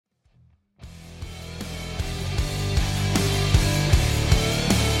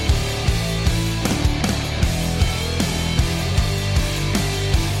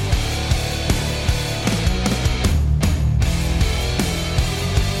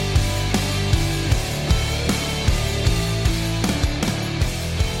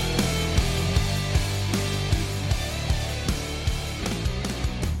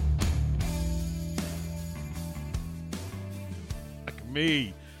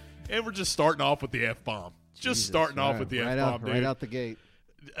me. And we're just starting off with the F-bomb. Just starting off with the F-bomb, dude. Right out the gate.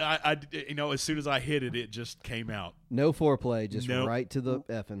 As soon as I hit it, it just came out. No foreplay, just right to the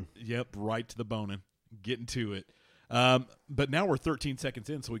effing. Yep, right to the boning. Getting to it. But now we're 13 seconds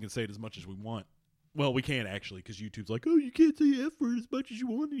in, so we can say it as much as we want. Well, we can't actually, because YouTube's like, oh, you can't say F word as much as you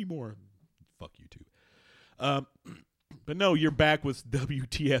want anymore. Fuck YouTube. But no, you're back with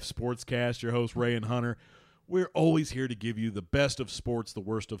WTF Sportscast, your host, Ray and Hunter. We're always here to give you the best of sports, the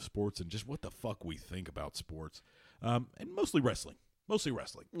worst of sports, and just what the fuck we think about sports. And mostly wrestling.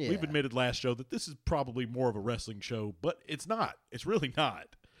 Yeah. We've admitted last show that this is probably more of a wrestling show, but it's not. It's really not.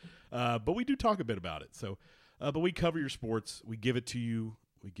 But we do talk a bit about it. So, but we cover your sports. We give it to you.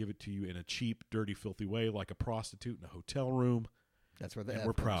 We give it to you in a cheap, dirty, filthy way, like a prostitute in a hotel room. That's where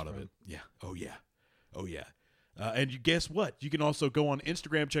we're proud of it. Yeah. Oh yeah. Oh yeah. And you guess what? You can also go on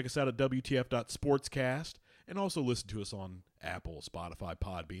Instagram, check us out at WTF.sportscast, and also listen to us on Apple, Spotify,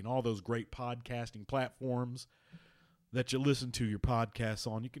 Podbean, all those great podcasting platforms that you listen to your podcasts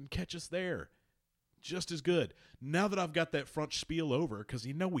on. You can catch us there. Just as good. Now that I've got that front spiel over, because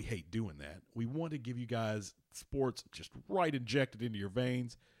you know we hate doing that, we want to give you guys sports just right injected into your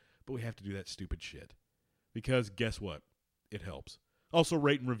veins, but we have to do that stupid shit. Because guess what? It helps. Also,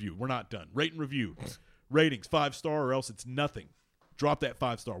 rate and review. We're not done. Rate and review. Ratings, 5-star or else it's nothing. Drop that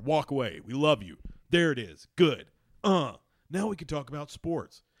 5-star. Walk away. We love you. There it is. Good. Now we can talk about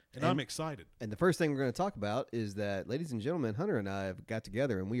sports. And I'm excited. And the first thing we're going to talk about is that, ladies and gentlemen, Hunter and I have got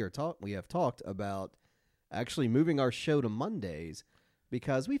together and we have talked about actually moving our show to Mondays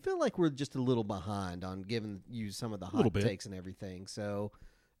because we feel like we're just a little behind on giving you some of the hot takes and everything. So,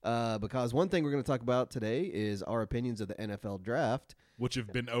 because one thing we're going to talk about today is our opinions of the NFL draft, which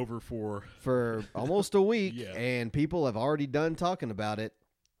have been over for almost a week, yeah. And people have already done talking about it.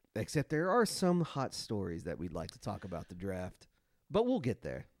 Except there are some hot stories that we'd like to talk about the draft, but we'll get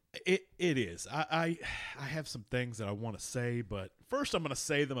there. It is. I have some things that I want to say, but first I'm going to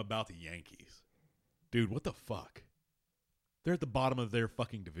say them about the Yankees. Dude, what the fuck? They're at the bottom of their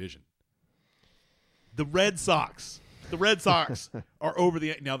fucking division. The Red Sox are over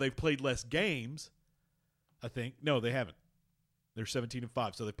the – now they've played less games, I think. No, they haven't. They're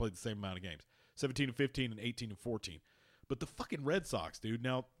 17-5, so they played the same amount of games. 17-15 and 18-14. But the fucking Red Sox, dude.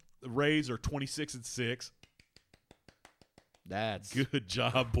 Now the Rays are 26-6. That's good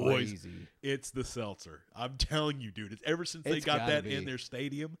job, boys. Crazy. It's the seltzer. I'm telling you, dude. It's ever since they got that in their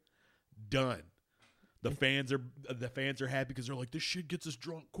stadium, done. The fans are happy because they're like, this shit gets us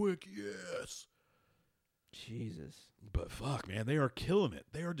drunk quick. Yes. Jesus. But fuck, man, they are killing it.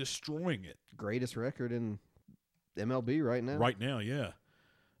 They are destroying it. Greatest record in MLB right now. Right now, yeah.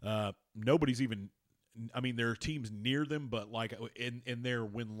 Nobody's even. I mean, there are teams near them, but like in their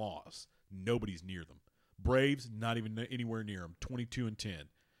win-loss, nobody's near them. Braves, not even anywhere near them, 22-10.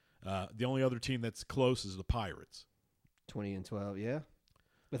 The only other team that's close is the Pirates. 20-12, yeah.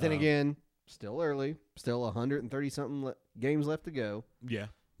 But then again, still early, still 130-something games left to go. Yeah,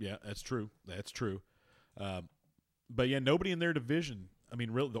 that's true. That's true. But yeah, nobody in their division. I mean,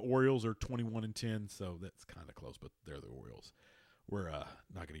 really, the Orioles are 21-10, so that's kind of close, but they're the Orioles. We're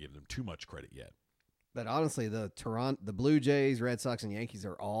not going to give them too much credit yet. But honestly, the Blue Jays, Red Sox, and Yankees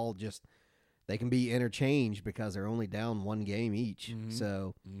are all just. They can be interchanged because they're only down one game each. Mm-hmm.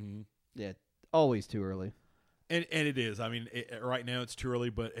 So, yeah, always too early. And it is. I mean, right now it's too early,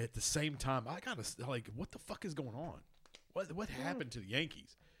 but at the same time, I got to, like, what the fuck is going on? What happened to the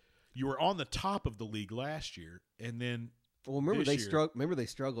Yankees? You were on the top of the league last year, and then remember they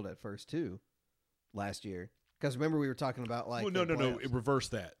struggled at first, too, last year. Because remember we were talking about, like, no. It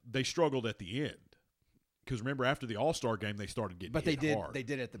reversed that. They struggled at the end. Because remember, after the All-Star game, they started getting hit hard. But they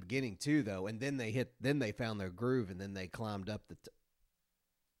did at the beginning too, though, and then they found their groove, and then they climbed up the.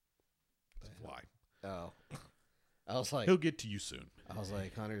 Fly. Oh, I was like, he'll get to you soon. I was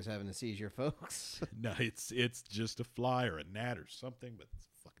like, Hunter's having a seizure, folks. No, it's just a fly or a gnat or something, but it's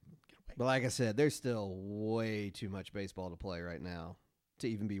fucking get away. But like I said, there's still way too much baseball to play right now to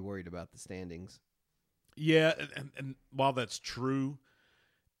even be worried about the standings. Yeah, and while that's true,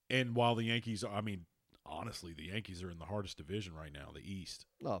 and while the Yankees, honestly, the Yankees are in the hardest division right now, the East.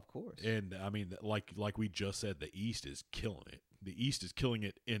 Oh, of course. And I mean, like we just said, the East is killing it. The East is killing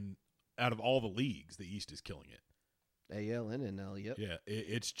it out of all the leagues. The East is killing it. AL and NL, yep. Yeah,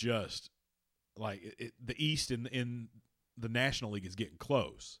 it's just like the East in the National League is getting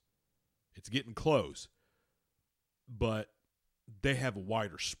close. It's getting close, but they have a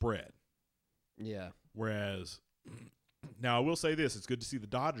wider spread. Yeah. Whereas now I will say this: it's good to see the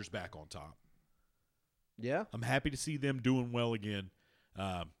Dodgers back on top. Yeah. I'm happy to see them doing well again.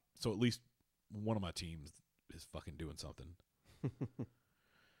 So at least one of my teams is fucking doing something. I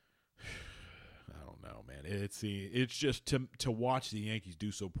don't know, man. It's just to watch the Yankees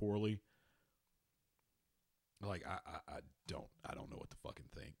do so poorly. Like I don't know what to fucking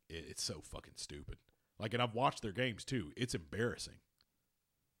think. It's so fucking stupid. Like, and I've watched their games too. It's embarrassing.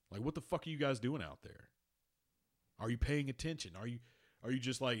 Like, what the fuck are you guys doing out there? Are you paying attention? Are you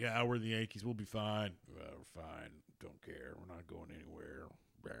just like, yeah, we're the Yankees, we'll be fine. Well, we're fine. Don't care. We're not going anywhere.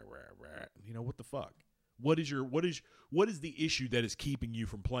 Rah, rah, rah. You know, what the fuck? What is the issue that is keeping you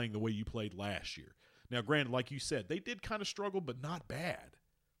from playing the way you played last year? Now, granted, like you said, they did kind of struggle, but not bad.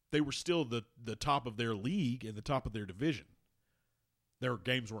 They were still the top of their league and the top of their division. Their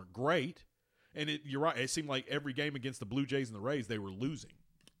games weren't great, and you're right. It seemed like every game against the Blue Jays and the Rays, they were losing.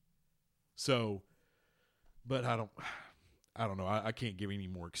 So, but I don't know. I can't give any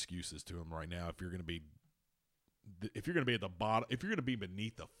more excuses to them right now. If you're going to be at the bottom, if you're going to be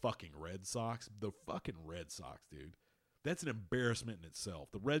beneath the fucking Red Sox, dude, that's an embarrassment in itself.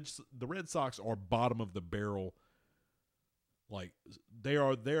 The Red Sox are bottom of the barrel. Like,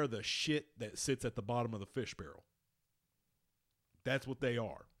 they're the shit that sits at the bottom of the fish barrel. That's what they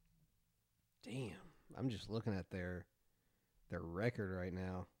are. Damn. I'm just looking at their record right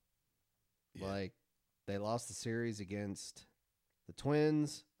now. Yeah. Like, they lost the series against the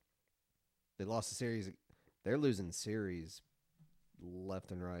Twins. They lost the series. They're losing series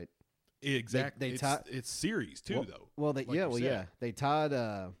left and right. Exactly. It's series too, though. Well, they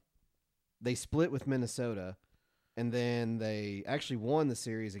tied. They split with Minnesota, and then they actually won the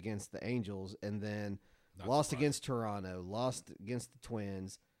series against the Angels, and then lost against Toronto, lost against the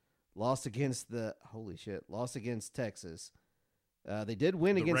Twins, lost against Texas. They did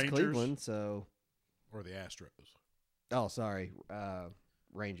win against Rangers, Cleveland, or the Astros. Oh, sorry,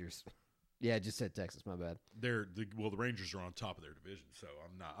 Rangers. Yeah, I just said Texas. My bad. The Rangers are on top of their division, so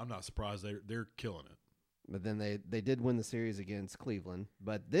I'm not surprised they're killing it. But then they did win the series against Cleveland,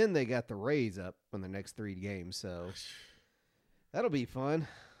 but then they got the Rays up on their next 3 games, so that'll be fun.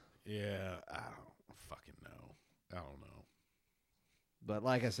 Yeah, I don't fucking know. I don't know. But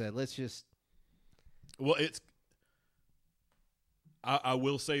like I said, let's just. Well, I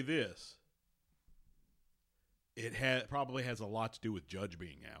will say this. It probably has a lot to do with Judge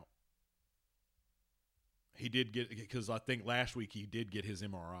being out. He did get, because I think last week he did get his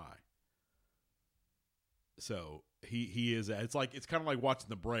MRI. So he is. It's kind of like watching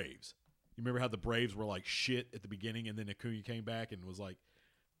the Braves. You remember how the Braves were like shit at the beginning, and then Acuna came back and was like,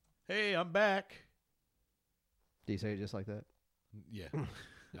 "Hey, I'm back." Do you say it just like that? Yeah.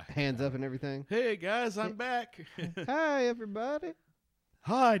 Hands up and everything. Hey guys, I'm back. Hi everybody.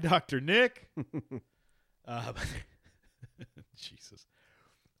 Hi, Dr. Nick. Jesus.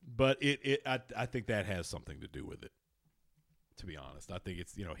 But I think that has something to do with it. To be honest, I think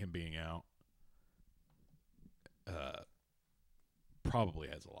it's him being out. Probably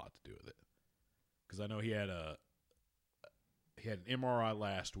has a lot to do with it, because I know he had an MRI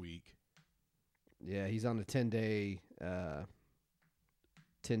last week. Yeah, he's on a 10-day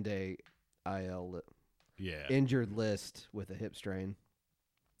IL injured list with a hip strain.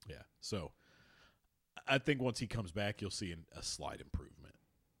 Yeah, so I think once he comes back, you'll see a slight improvement.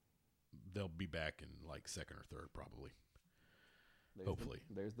 They'll be back in like second or third, probably. Hopefully.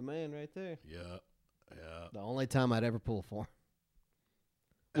 There's the man right there. Yeah. The only time I'd ever pull for him.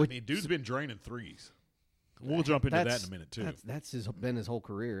 I mean, dude's been draining threes. We'll jump into that in a minute, too. That's been his whole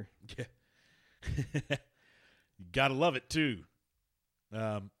career. Yeah. You got to love it, too.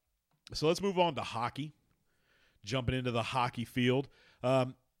 So let's move on to hockey. Jumping into the hockey field.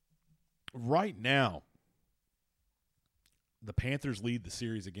 Right now, the Panthers lead the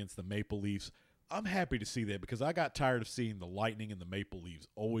series against the Maple Leafs. I'm happy to see that, because I got tired of seeing the Lightning and the Maple Leafs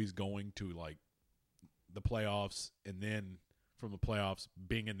always going to, like, the playoffs, and then from the playoffs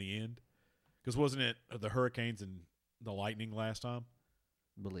being in the end. Because wasn't it the Hurricanes and the Lightning last time?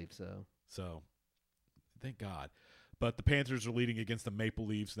 Believe so. So, thank God. But the Panthers are leading against the Maple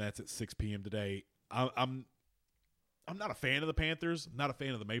Leafs, and that's at 6 p.m. today. I'm not a fan of the Panthers. I'm not a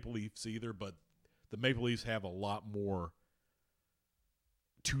fan of the Maple Leafs either, but the Maple Leafs have a lot more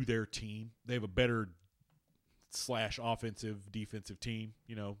to their team. They have a better / offensive, defensive team,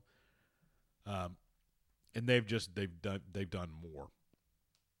 and they've done more.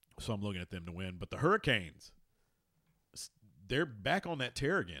 So I'm looking at them to win. But the Hurricanes, they're back on that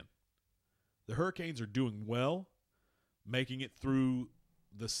tear again. The Hurricanes are doing well, making it through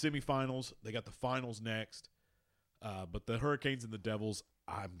the semifinals. They got the finals next. But the Hurricanes and the Devils,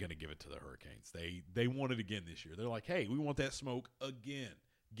 I'm going to give it to the Hurricanes. They want it again this year. They're like, hey, we want that smoke again.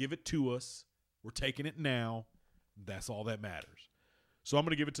 Give it to us. We're taking it now. That's all that matters. So I'm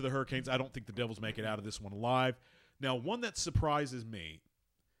going to give it to the Hurricanes. I don't think the Devils make it out of this one alive. Now, one that surprises me,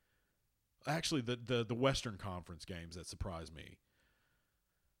 actually, the Western Conference games that surprise me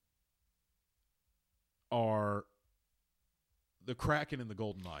are the Kraken and the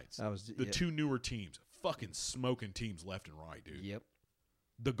Golden Knights. The two newer teams, fucking smoking teams left and right, dude. Yep.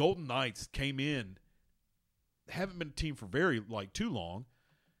 The Golden Knights came in, haven't been a team for too long,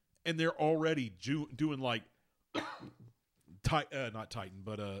 and they're already doing like not Titan,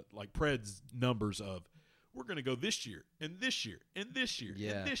 but like Preds numbers of we're going to go this year and this year and this year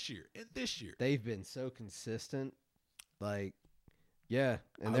and this year and this year. They've been so consistent, and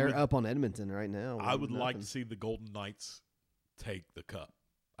they're up on Edmonton right now. I would like to see the Golden Knights take the cup.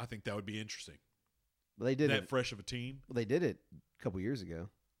 I think that would be interesting. Well, they did that fresh of a team. Well, they did it a couple years ago.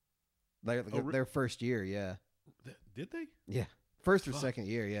 Their first year, yeah. Did they? Yeah, first or second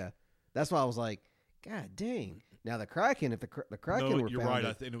year, yeah. That's why I was like, God dang. Now the Kraken, if the Kraken were you're founded, right.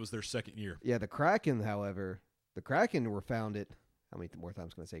 I think it was their second year. Yeah, the Kraken, however, were founded. How many more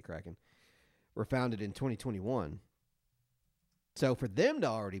times can I say Kraken? Were founded in 2021. So for them to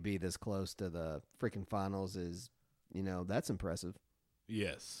already be this close to the freaking finals is, that's impressive.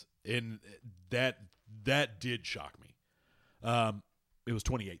 Yes, and that did shock me. It was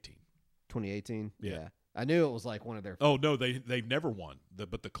 2018. 2018. Yeah. I knew it was like one of their. Oh no, they've never won.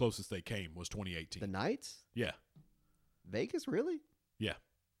 But the closest they came was 2018. The Knights? Yeah. Vegas, really? Yeah.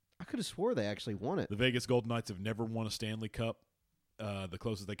 I could have swore they actually won it. The Vegas Golden Knights have never won a Stanley Cup. The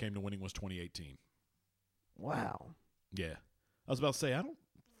closest they came to winning was 2018. Wow. Yeah. I was about to say, I don't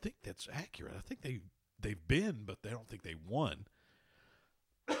think that's accurate. I think they've been, but I don't think they won.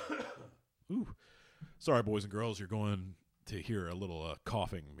 Ooh. Sorry, boys and girls, you're going to hear a little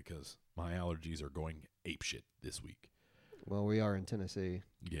coughing because my allergies are going apeshit this week. Well, we are in Tennessee.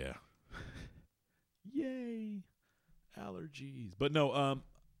 Yeah. Yay. Allergies. But no,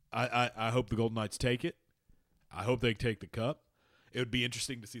 I hope the Golden Knights take it. I hope they take the cup. It would be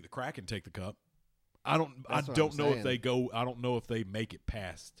interesting to see the Kraken take the cup. I don't know if they go. I don't know if they make it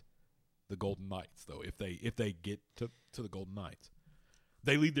past the Golden Knights though. If they get to the Golden Knights,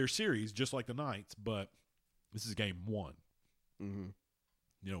 they lead their series just like the Knights. But this is game one.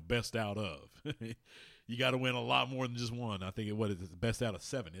 Mm-hmm. Best out of. You got to win a lot more than just one. I think the best out of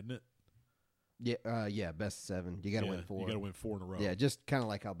 7, isn't it? Yeah, best 7. You got to win 4. You got to win 4 in a row. Yeah, just kind of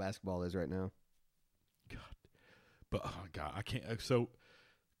like how basketball is right now. God, but I can't. So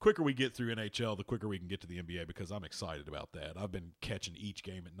quicker we get through NHL, the quicker we can get to the NBA because I'm excited about that. I've been catching each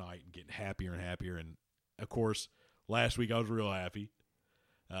game at night and getting happier and happier. And of course, last week I was real happy.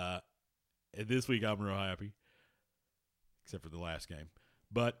 And this week I'm real happy, except for the last game.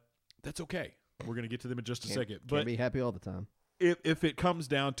 But that's okay. We're going to get to them in just a second. But can't be happy all the time. If it comes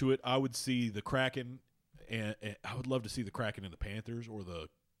down to it, I would see the Kraken, and I would love to see the Kraken and the Panthers, or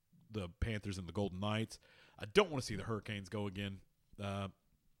the Panthers and the Golden Knights. I don't want to see the Hurricanes go again.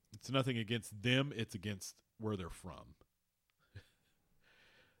 It's nothing against them; it's against where they're from.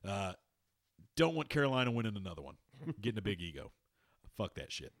 Don't want Carolina winning another one, getting a big ego. Fuck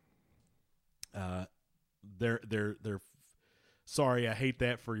that shit. They're sorry. I hate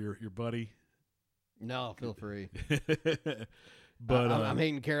that for your buddy. No, feel free. But I'm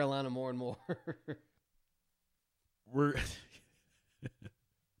hating Carolina more and more. We're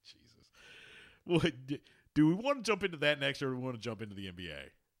Jesus. Well, do we want to jump into that next, or do we want to jump into the NBA?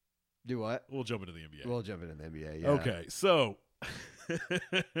 Do what? We'll jump into the NBA. We'll jump into the NBA. Yeah. Okay, so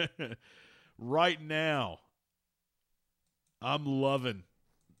right now, I'm loving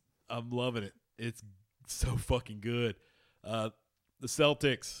it. It's so fucking good. The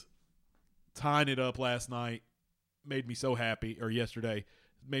Celtics tying it up last night made me so happy, or yesterday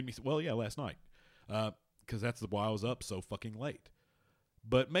made me, last night, because that's why I was up so fucking late.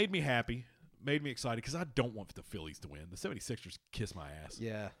 But made me happy, made me excited, because I don't want the Phillies to win. The 76ers kiss my ass.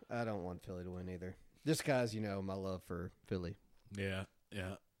 Yeah, I don't want Philly to win either. Just because, my love for Philly. Yeah.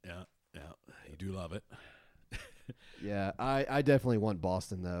 You do love it. Yeah, I definitely want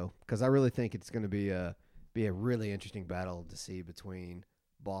Boston, though, because I really think it's going to be a really interesting battle to see between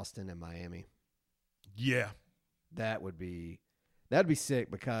Boston and Miami. Yeah. That'd be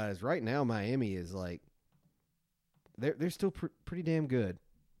sick, because right now Miami is like they're still pretty damn good.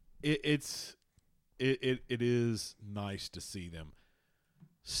 It is nice to see them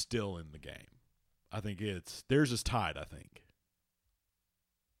still in the game. I think theirs is tied, I think.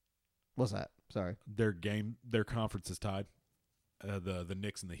 What's that? Sorry. Their conference is tied. The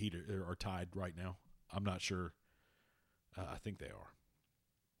Knicks and the Heat are tied right now. I'm not sure. I think they are.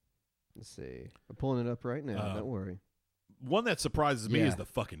 Let's see. I'm pulling it up right now. Don't worry. One that surprises me is the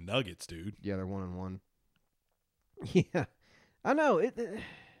fucking Nuggets, dude. Yeah, they're 1-1. Yeah, I know it.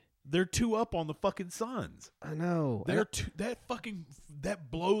 They're 2 up on the fucking Suns. I know. That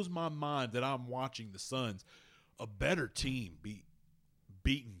blows my mind that I'm watching the Suns, a better team, be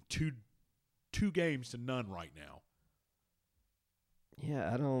beaten 2 games to none right now.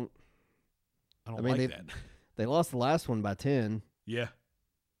 Yeah, I don't like that. They lost the last one by 10. Yeah.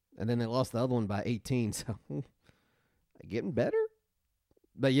 And then they lost the other one by 18. So getting better?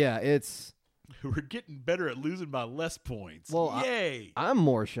 But yeah, we're getting better at losing by less points. Well, yay! I'm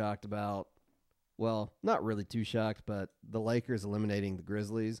more shocked about, well, not really too shocked, but the Lakers eliminating the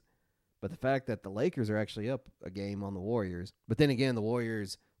Grizzlies. But the fact that the Lakers are actually up a game on the Warriors. But then again, the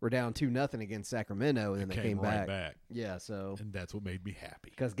Warriors were down 2-0 against Sacramento, and then they came right back. Yeah, so. And that's what made me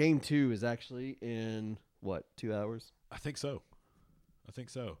happy. Because game 2 is actually in, 2 hours? I think so.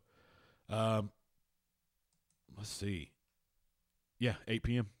 Let's see. Yeah, 8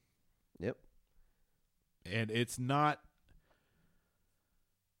 p.m. Yep. And it's not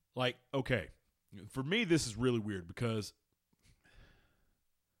like, okay, for me, this is really weird because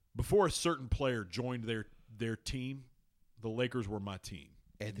before a certain player joined their team, the Lakers were my team.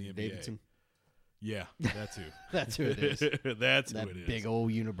 Anthony Davidson. Yeah, that's who. That's who it is. That's that who it is. Big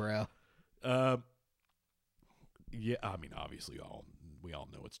old unibrow. Yeah, I mean, obviously, we all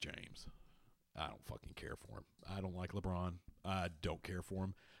know it's James. I don't fucking care for him. I don't like LeBron. I don't care for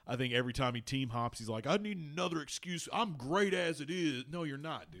him. I think every time he team hops, he's like, I need another excuse. I'm great as it is. No, you're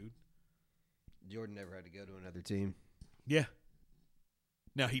not, dude. Jordan never had to go to another team. Yeah.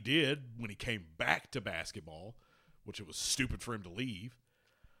 Now, he did when he came back to basketball, which it was stupid for him to leave.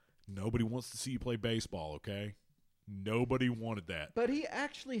 Nobody wants to see you play baseball, okay? Nobody wanted that. But he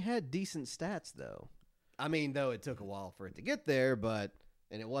actually had decent stats, though. I mean, though it took a while for it to get there,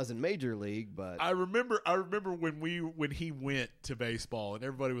 and it wasn't major league, but I remember when he went to baseball and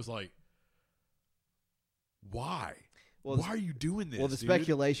everybody was like, "Why? Why are you doing this?" Well, the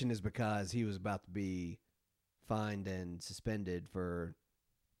speculation is because he was about to be fined and suspended for,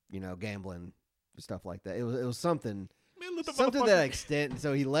 gambling, stuff like that. It was something to that extent, and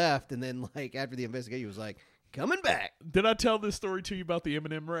so he left, and then after the investigation, he was like, coming back. Did I tell this story to you about the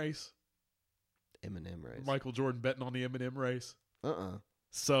Eminem race? Eminem race. Michael Jordan betting on the Eminem race.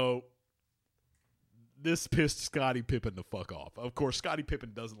 So this pissed Scottie Pippen the fuck off. Of course, Scottie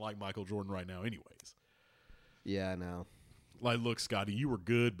Pippen doesn't like Michael Jordan right now anyways. Yeah, I know. Look, Scottie, you were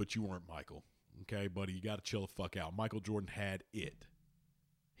good, but you weren't Michael. Okay, buddy, you got to chill the fuck out. Michael Jordan had it.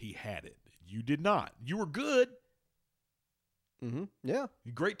 He had it. You did not. You were good. Mm-hmm. Yeah.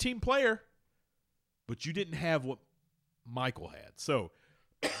 Great team player, but you didn't have what Michael had. So,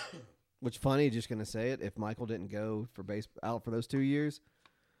 which funny, just going to say it, if Michael didn't go out for those 2 years,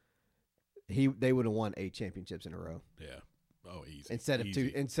 they would have won 8 championships in a row. Yeah. Oh, easy. Instead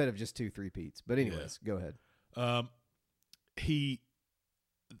of just 2 3-peats. But anyways, Go ahead.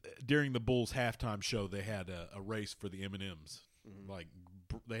 During the Bulls halftime show, they had a race for the M&Ms.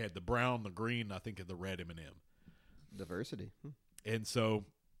 Mm-hmm. They had the brown, the green, I think, and the red M&M. Diversity. And so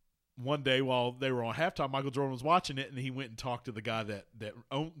one day while they were on halftime, Michael Jordan was watching it, and he went and talked to the guy that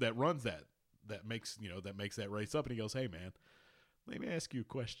runs that makes that race up, and he goes, "Hey man, let me ask you a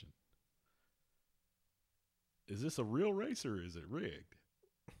question. Is this a real race or is it rigged?"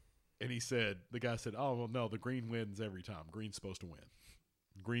 And the guy said, "Oh well, no, the green wins every time. Green's supposed to win.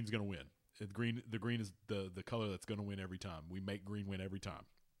 Green's gonna win. The green is the color that's gonna win every time. We make green win every time."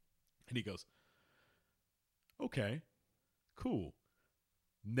 And he goes, "Okay, cool."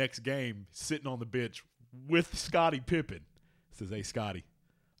 Next game, sitting on the bench with Scottie Pippen, says, "Hey, Scottie,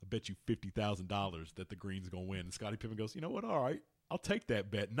 I bet you $50,000 that the green's going to win." And Scottie Pippen goes, "You know what? All right, I'll take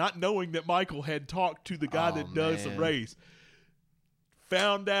that bet." Not knowing that Michael had talked to the guy that does the race.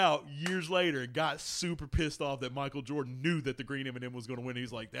 Found out years later and got super pissed off that Michael Jordan knew that the green M&M was going to win.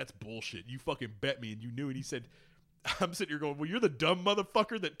 He's like, "That's bullshit. You fucking bet me and you knew it." He said, I'm sitting here going, "Well, you're the dumb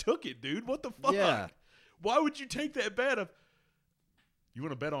motherfucker that took it, dude. What the fuck? Yeah. Why would you take that bet of, you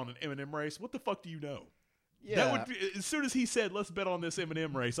want to bet on an M&M race? What the fuck do you know?" Yeah. That would be, as soon as he said, "Let's bet on this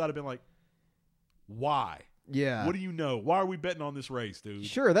M&M race," I'd have been like, "Why? Yeah. What do you know? Why are we betting on this race, dude?"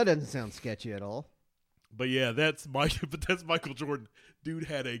 Sure, that doesn't sound sketchy at all. But yeah, that's Michael Jordan. Dude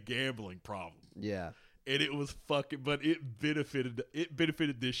had a gambling problem. Yeah. And it was but it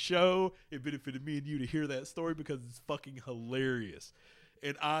benefited this show. It benefited me and you to hear that story because it's fucking hilarious.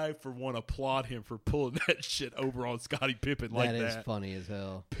 And I, for one, applaud him for pulling that shit over on Scottie Pippen like that. That is funny as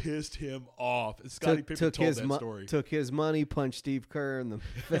hell. Pissed him off. And Scottie Pippen told that story. Took his money, punched Steve Kerr in the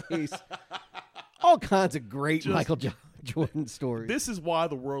face. All kinds of great Michael Jordan story. This is why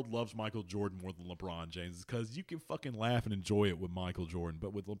the world loves Michael Jordan more than LeBron James, because you can fucking laugh and enjoy it with Michael Jordan.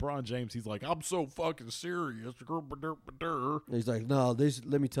 But with LeBron James, he's like, I'm so fucking serious. He's like, no,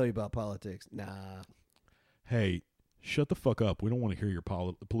 let me tell you about politics. Nah. Hey, shut the fuck up. We don't want to hear your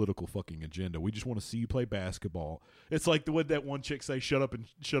political fucking agenda. We just want to see you play basketball. It's like what that one chick say, shut up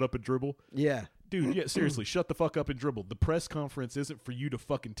and dribble. Yeah. Dude, yeah, seriously, shut the fuck up and dribble. The press conference isn't for you to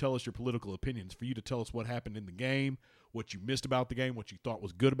fucking tell us your political opinions, for you to tell us what happened in the game, what you missed about the game, what you thought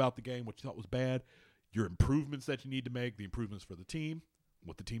was good about the game, what you thought was bad, your improvements that you need to make, the improvements for the team,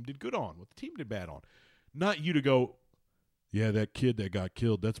 what the team did good on, what the team did bad on. Not you to go, yeah, that kid that got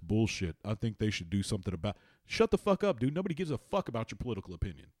killed, that's bullshit. I think they should do something about. Shut the fuck up, dude. Nobody gives a fuck about your political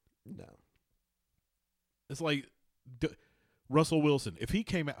opinion. No. It's like Russell Wilson. If he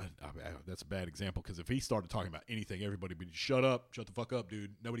came out, that's a bad example, because if he started talking about anything, everybody would be, shut up, shut the fuck up,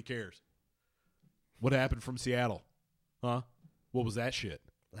 dude. Nobody cares. What happened from Seattle? Huh? What was that shit?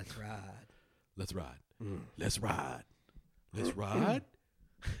 Let's ride. Let's ride. Let's ride. Let's ride.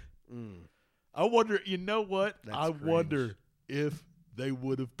 I wonder, you know what? I wonder if they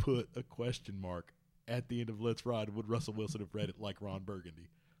would have put a question mark at the end of Let's Ride. Would Russell Wilson have read it like Ron Burgundy?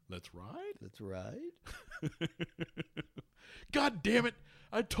 Let's ride? Let's ride? God damn it.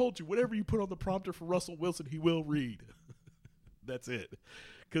 I told you, whatever you put on the prompter for Russell Wilson, he will read. That's it.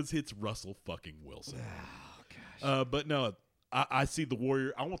 Because it's Russell fucking Wilson. Oh, gosh. But no, I see the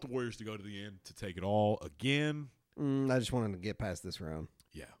Warriors. I want the Warriors to go to the end to take it all again. I just wanted to get past this round.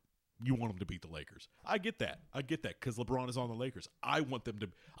 Yeah. You want them to beat the Lakers. I get that. Because LeBron is on the Lakers. I want them to.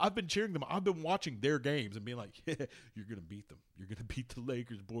 I've been cheering them. I've been watching their games and being like, yeah, you're going to beat them. You're going to beat the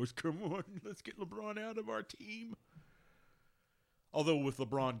Lakers, boys. Come on. Let's get LeBron out of our team. Although with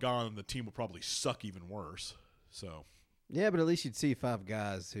LeBron gone, the team will probably suck even worse. So. Yeah, but at least you'd see 5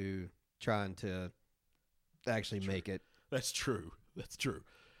 guys who trying to actually make it. That's true.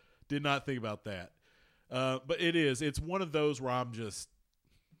 Did not think about that. But it is. It's one of those where I'm just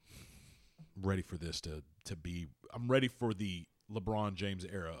ready for this to be. I'm ready for the LeBron James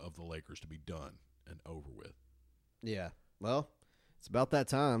era of the Lakers to be done and over with. Yeah. Well, it's about that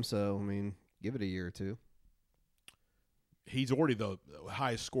time, so, I mean, give it a year or two. He's already the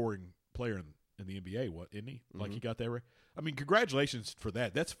highest scoring player in the NBA, isn't he? Mm-hmm. Like, he got that right. I mean, congratulations for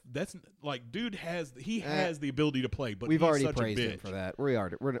that. That's like, dude has the ability to play, but we've already such praised a bitch him for that. We're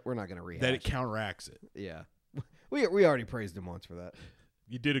not going to rehash that. It counteracts it. Yeah, we already praised him once for that.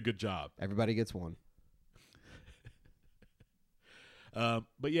 You did a good job. Everybody gets one.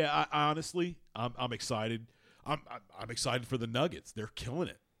 But yeah, I honestly, I'm excited. I'm excited for the Nuggets. They're killing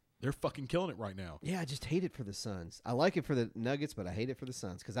it. They're fucking killing it right now. Yeah, I just hate it for the Suns. I like it for the Nuggets, but I hate it for the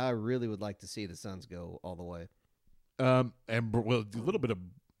Suns because I really would like to see the Suns go all the way. And a little bit of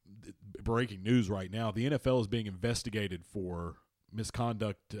breaking news right now. The NFL is being investigated for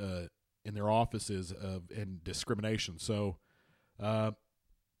misconduct in their offices and discrimination. So, what?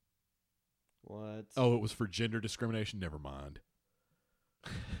 Oh, it was for gender discrimination? Never mind.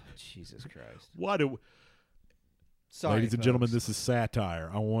 Jesus Christ. Why do... Sorry, ladies and folks. gentlemen, this is satire.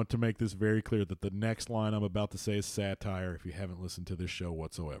 I want to make this very clear that the next line I'm about to say is satire if you haven't listened to this show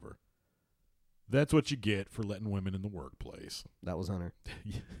whatsoever. That's what you get for letting women in the workplace. That was Hunter.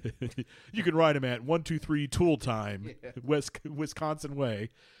 You can write him at 123 Tool Time, Wisconsin Way.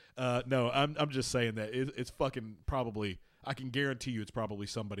 No, I'm just saying that it's fucking probably, I can guarantee you it's probably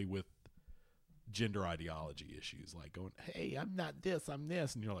somebody with gender ideology issues, like going, hey, I'm not this, I'm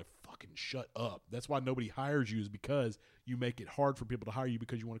this, and you're like, fucking shut up. That's why nobody hires you, is because you make it hard for people to hire you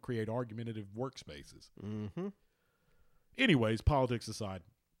because you want to create argumentative workspaces. Mm-hmm. Anyways, politics aside,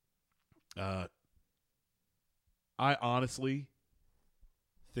 I honestly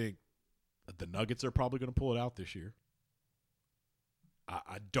think that the Nuggets are probably going to pull it out this year.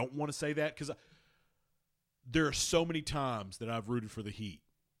 I don't want to say that because there are so many times that I've rooted for the Heat,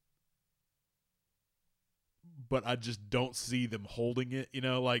 but I just don't see them holding it. You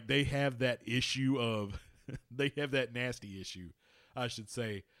know, like they have that issue of they have that nasty issue, I should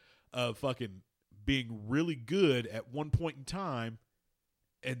say, of fucking being really good at one point in time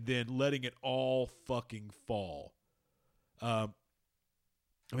and then letting it all fucking fall. I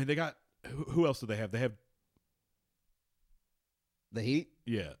mean, they got who else do they have? They have the Heat.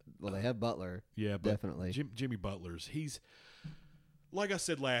 Yeah. Well, they have Butler. Yeah, but definitely. Jimmy Butler's. He's like I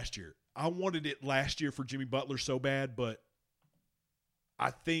said last year. I wanted it last year for Jimmy Butler so bad, but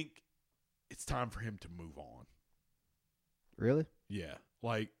I think it's time for him to move on. Really? Yeah.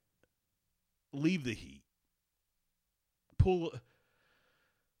 Like, leave the Heat. Pull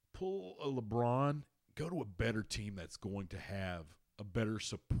a LeBron. Go to a better team that's going to have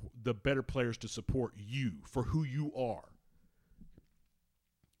the better players to support you for who you are.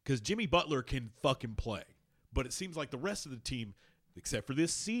 Because Jimmy Butler can fucking play, but it seems like the rest of the team, except for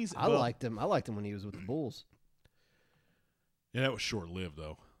this season, I liked him. I liked him when he was with the Bulls. Yeah, that was short lived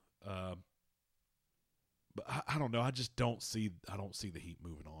though. But I don't know. I just don't see. I don't see the Heat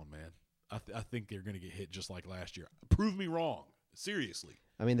moving on, man. I think they're going to get hit just like last year. Prove me wrong. Seriously.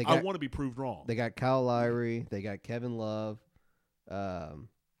 I mean, I want to be proved wrong. They got Kyle Lowry. They got Kevin Love. I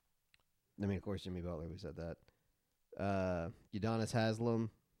mean, of course, Jimmy Butler. We said that. Udonis Haslem.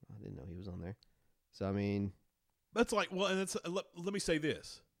 I didn't know he was on there. So I mean, that's like and it's let me say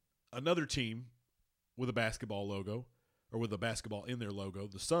this: another team with a basketball logo or with a basketball in their logo,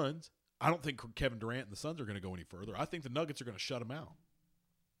 the Suns. I don't think Kevin Durant and the Suns are going to go any further. I think the Nuggets are going to shut them out.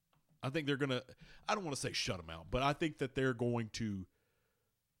 I think they're going to – I don't want to say shut them out, but I think that they're going to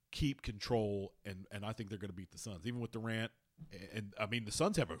keep control, and I think they're going to beat the Suns, even with Durant. And, I mean, the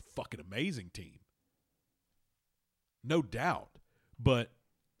Suns have a fucking amazing team. No doubt. But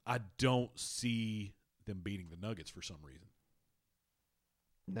I don't see them beating the Nuggets for some reason.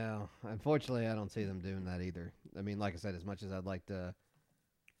 No. Unfortunately, I don't see them doing that either. I mean, like I said, as much as I'd like to –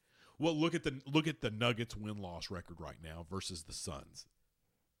 well, look at the Nuggets win-loss record right now versus the Suns.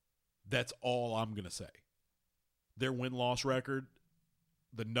 That's all I'm going to say. Their win-loss record,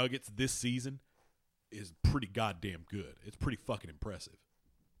 the Nuggets this season, is pretty goddamn good. It's pretty fucking impressive.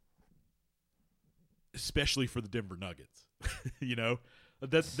 Especially for the Denver Nuggets. You know?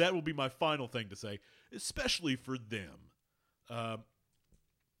 That will be my final thing to say. Especially for them. But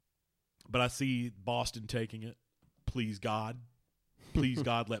I see Boston taking it. Please, God. Please,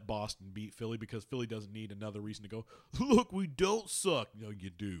 God, let Boston beat Philly because Philly doesn't need another reason to go, look, we don't suck. No, you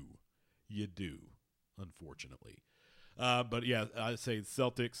do. You do, unfortunately. But, yeah, I'd say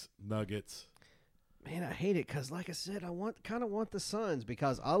Celtics, Nuggets. Man, I hate it because, like I said, I kind of want the Suns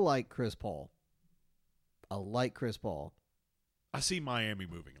because I like Chris Paul. I see Miami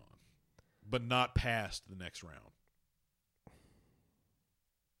moving on, but not past the next round.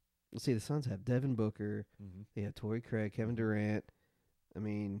 Let's see, the Suns have Devin Booker. Mm-hmm. They have Torrey Craig, Kevin Durant. I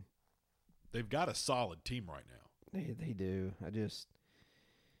mean, they've got a solid team right now. They do.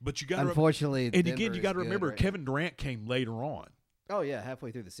 But you got unfortunately, and again, you got to remember right Kevin Durant came later on. Oh yeah,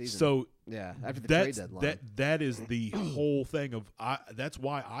 halfway through the season. So yeah, after the trade deadline. That is the whole thing of that's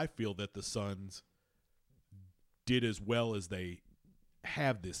why I feel that the Suns did as well as they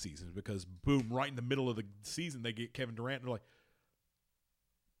have this season because boom, right in the middle of the season they get Kevin Durant and they're like,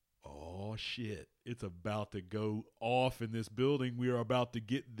 oh shit, it's about to go off in this building. We are about to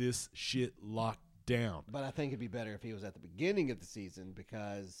get this shit locked down. But I think it'd be better if he was at the beginning of the season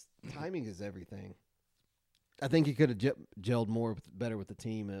because timing is everything. I think he could have gelled better with the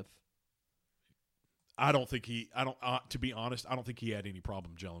team if. To be honest, I don't think he had any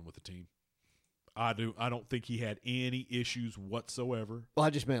problem gelling with the team. I don't think he had any issues whatsoever. Well, I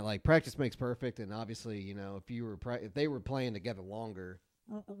just meant like practice makes perfect, and obviously, you know, if they were playing together longer.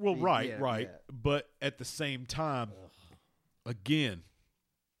 Well, right. Yeah. But at the same time, again,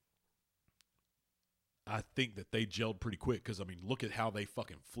 I think that they gelled pretty quick because, I mean, look at how they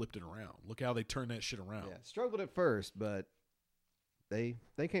fucking flipped it around. Look how they turned that shit around. Yeah, struggled at first, but they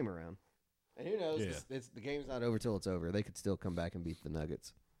came around. And who knows? Yeah. The game's not over till it's over. They could still come back and beat the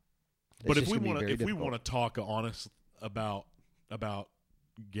Nuggets. But if we want to talk honest about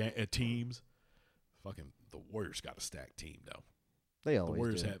teams, fucking the Warriors got a stacked team though. They always the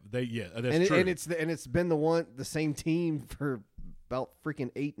Warriors do. have that's true. And it's been the same team for about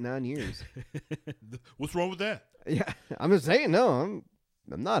freaking 8-9 years. What's wrong with that? Yeah, I'm just saying. No,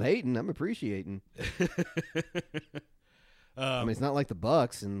 I'm not hating. I'm appreciating. I mean, it's not like the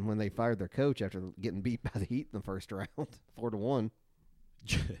Bucks and when they fired their coach after getting beat by the Heat in the first round, 4-1.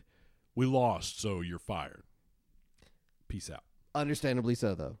 We lost, so you're fired. Peace out. Understandably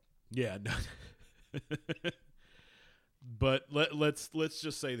so, though. Yeah. But let's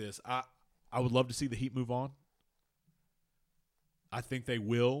just say this. I would love to see the Heat move on. I think they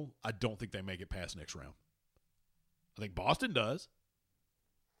will. I don't think they make it past next round. I think Boston does.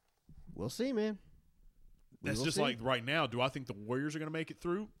 We'll see, man. That's just like right now. Do I think the Warriors are going to make it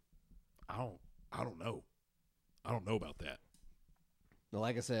through? I don't know. I don't know about that. Well,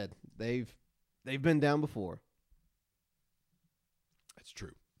 like I said, they've been down before. That's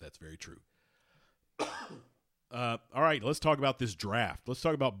true. That's very true. All right, let's talk about this draft. Let's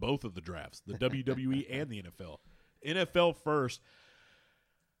talk about both of the drafts, the WWE and the NFL. NFL first.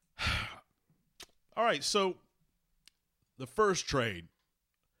 All right, so the first trade,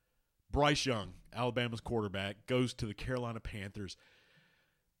 Bryce Young, Alabama's quarterback, goes to the Carolina Panthers.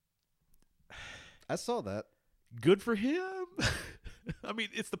 I saw that. Good for him. I mean,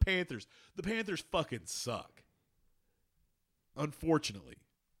 it's the Panthers. The Panthers fucking suck. Unfortunately.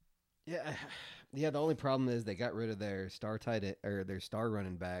 Yeah. Yeah, the only problem is they got rid of their star their star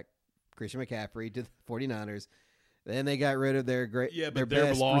running back, Christian McCaffrey, to the 49ers. Then they got rid of their their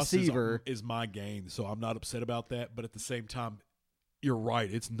best loss receiver. is my gain, so I'm not upset about that. But at the same time, you're right.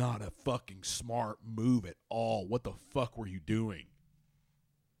 It's not a fucking smart move at all. What the fuck were you doing?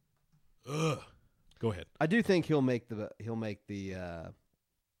 Ugh. Go ahead. I do think he'll make the.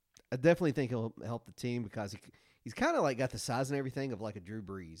 I definitely think he'll help the team because he's kind of like got the size and everything of like a Drew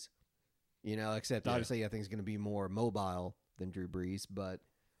Brees, Except obviously I think he's going to be more mobile than Drew Brees, but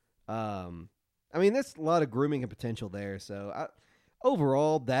I mean that's a lot of grooming and potential there. So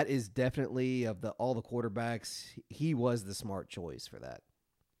overall, that is definitely of all the quarterbacks, he was the smart choice for that.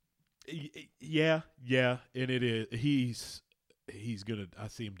 Yeah, and it is. He's gonna. I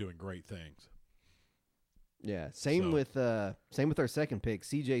see him doing great things. Yeah, same with our second pick,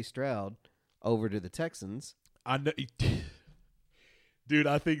 C.J. Stroud, over to the Texans. I know, dude.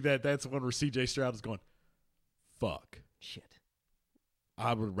 I think that's one where C.J. Stroud is going, fuck. Shit.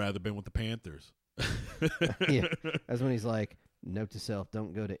 I would have rather been with the Panthers. Yeah, that's when he's like, note to self: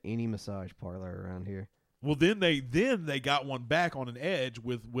 don't go to any massage parlor around here. Well, then they got one back on an edge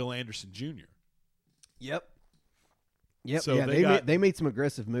with Will Anderson Jr. Yep. So yeah, they made some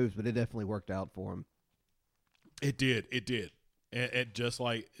aggressive moves, but it definitely worked out for him. It did, and just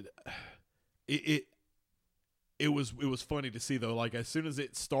like it was funny to see though. Like as soon as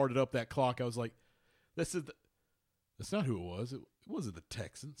it started up that clock, I was like, that's not who it was. It wasn't the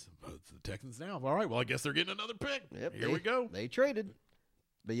Texans. It's the Texans now. All right, well I guess they're getting another pick. Yep, Here we go. They traded,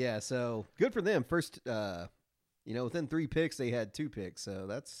 but yeah, so good for them. First, within 3 picks they had 2 picks, so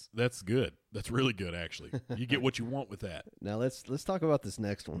that's good. That's really good actually. You get what you want with that. Now let's talk about this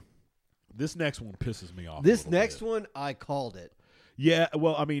next one. This next one pisses me off. This next one, I called it. Yeah,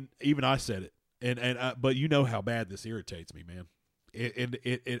 well, I mean, even I said it, but you know how bad this irritates me, man.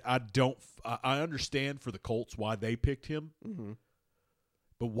 I understand for the Colts why they picked him,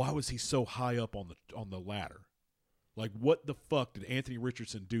 but why was he so high up on the ladder? Like, what the fuck did Anthony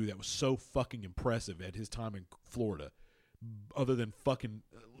Richardson do that was so fucking impressive at his time in Florida, other than fucking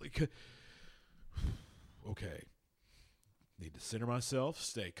okay? Need to center myself,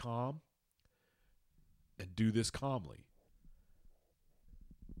 stay calm. And do this calmly.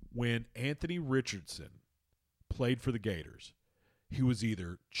 When Anthony Richardson played for the Gators, he was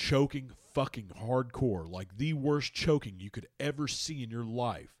either choking fucking hardcore, like the worst choking you could ever see in your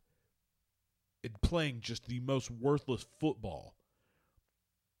life, and playing just the most worthless football.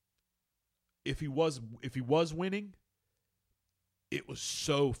 If he was winning, it was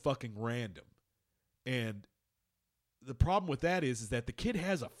so fucking random. And the problem with that is that the kid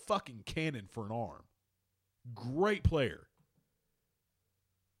has a fucking cannon for an arm. Great player.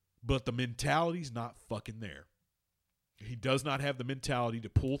 But the mentality's not fucking there. He does not have the mentality to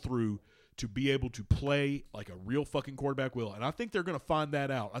pull through to be able to play like a real fucking quarterback will. And I think they're going to find that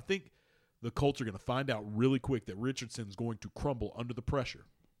out. I think the Colts are going to find out really quick that Richardson's going to crumble under the pressure.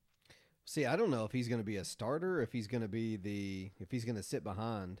 See, I don't know if he's going to be a starter, if he's going to sit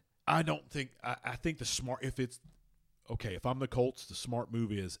behind. I think the smart, if I'm the Colts, the smart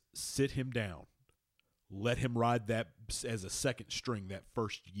move is sit him down. Let him ride that as a second string that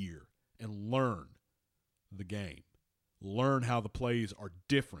first year and learn the game. Learn how the plays are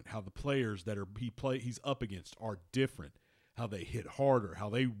different, how the players that he's up against are different, how they hit harder, how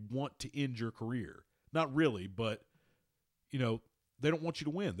they want to end your career. Not really, but they don't want you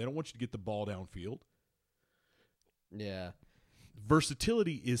to win. They don't want you to get the ball downfield. Yeah.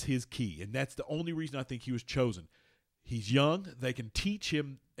 Versatility is his key, and that's the only reason I think he was chosen. He's young. They can teach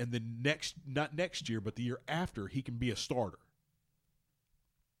him, and then not next year, but the year after, he can be a starter.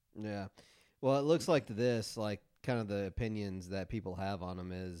 Yeah. Well, it looks like kind of the opinions that people have on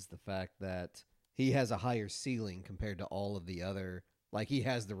him is the fact that he has a higher ceiling compared to all of the other, like he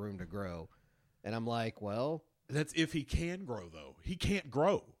has the room to grow. And I'm like, well. That's if he can grow, though. He can't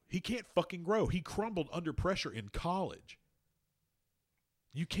grow. He can't fucking grow. He crumbled under pressure in college.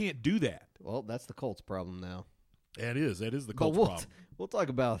 You can't do that. Well, that's the Colts' problem now. That is the Colts' problem. We'll talk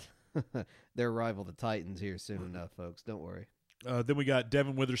about their rival, the Titans, here soon enough, folks. Don't worry. Then we got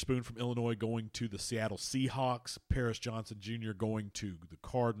Devin Witherspoon from Illinois going to the Seattle Seahawks. Paris Johnson Jr. going to the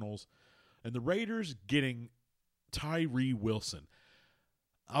Cardinals. And the Raiders getting Tyree Wilson.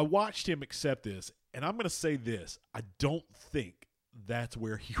 I watched him accept this, and I'm going to say this. I don't think that's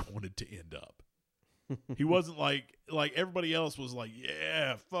where he wanted to end up. He wasn't like everybody else was like,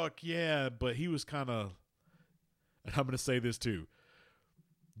 yeah, fuck yeah. But he was kind of, and I'm going to say this too,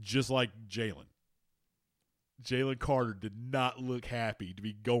 just like Jalen. Jalen Carter did not look happy to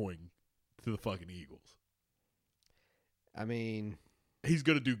be going to the fucking Eagles. I mean, he's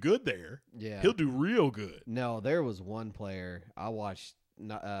going to do good there. Yeah. He'll do real good. No, there was one player I watched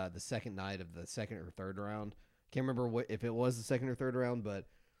the second night of the second or third round. Can't remember if it was the second or third round, but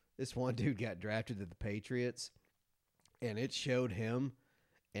this one dude got drafted to the Patriots, and it showed him,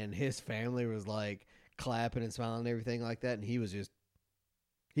 and his family was like clapping and smiling and everything like that, and he was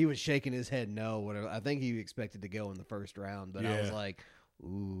shaking his head no, whatever. I think he expected to go in the first round, but I was like,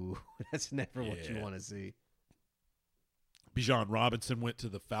 ooh, that's never what you want to see. Bijan Robinson went to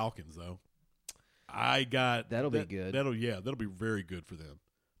the Falcons, though. That'll be good. That'll be very good for them.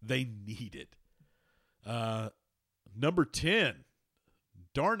 They need it. Number 10,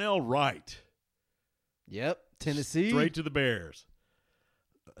 Darnell Wright. Yep, Tennessee. Straight to the Bears.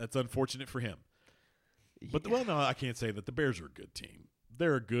 That's unfortunate for him. But no, I can't say that. The Bears are a good team.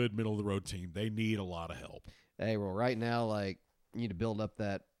 They're a good middle of the road team. They need a lot of help. Hey, well, right now, like, you need to build up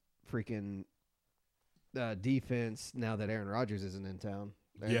that freaking defense now that Aaron Rodgers isn't in town.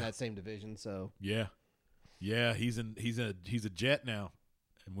 They're in that same division, so yeah, he's a Jet now,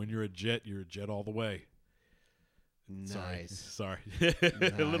 and when you're a Jet all the way. Nice. Sorry. Nice.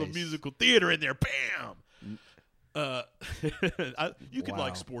 A little musical theater in there. Bam. You can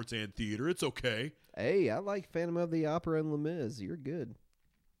like sports and theater. It's okay. Hey, I like Phantom of the Opera and Les Mis. You're good.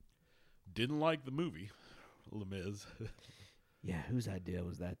 Didn't like the movie Les Mis. Yeah, whose idea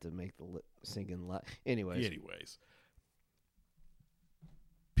was that to make the singing live? Anyways.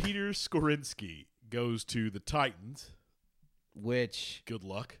 Peter Skorinski goes to the Titans. Good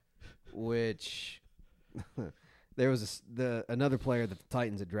luck. There was another player that the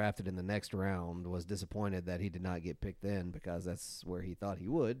Titans had drafted in the next round was disappointed that he did not get picked in because that's where he thought he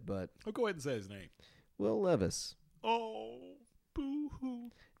would. But I'll go ahead and say his name. Will Levis. Oh,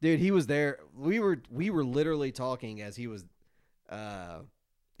 boo-hoo. Dude, he was there. We were literally talking as he was.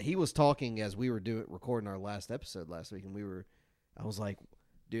 He was talking as we were recording our last episode last week, and I was like,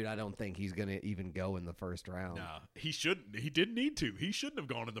 dude, I don't think he's gonna even go in the first round. Nah, he shouldn't. He didn't need to. He shouldn't have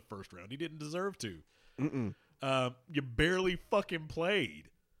gone in the first round. He didn't deserve to. You barely fucking played.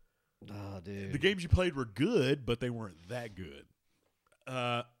 Oh, dude. The games you played were good, but they weren't that good.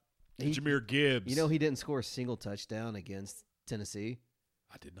 Jahmyr Gibbs. You know he didn't score a single touchdown against Tennessee?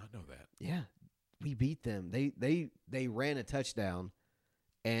 I did not know that. Yeah. We beat them. They ran a touchdown,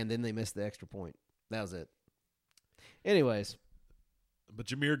 and then they missed the extra point. That was it. Anyways. But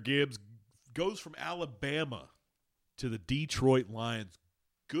Jahmyr Gibbs goes from Alabama to the Detroit Lions.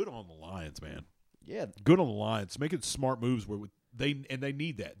 Good on the Lions, man. Yeah. Good on the Lions. Making smart moves where they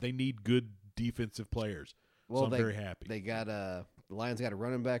need that. They need good defensive players. Well, so I'm very happy. They got the Lions got a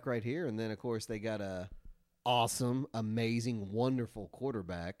running back right here, and then of course they got a awesome, amazing, wonderful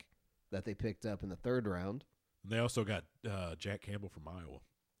quarterback that they picked up in the third round. And they also got Jack Campbell from Iowa.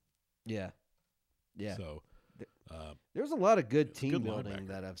 Yeah. So there's a lot of good team building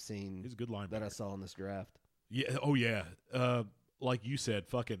that I've seen. He's a good linebacker that I saw in this draft. Yeah. Oh yeah. Like you said,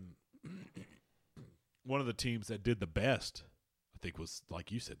 fucking one of the teams that did the best, I think, was,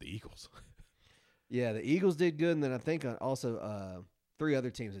 like you said, the Eagles. Yeah, the Eagles did good, and then I think also three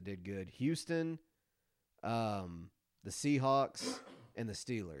other teams that did good: Houston, the Seahawks, and the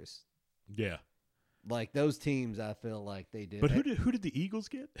Steelers. Yeah. Like those teams, I feel like they did. But who did the Eagles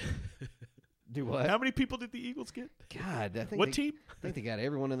get? Do what? How many people did the Eagles get? God, I think what team? I think they got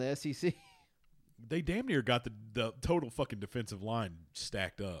everyone in the SEC. They damn near got the total fucking defensive line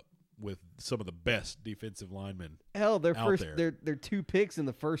stacked up with some of the best defensive linemen. Hell, their two picks in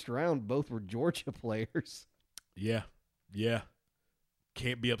the first round both were Georgia players. Yeah.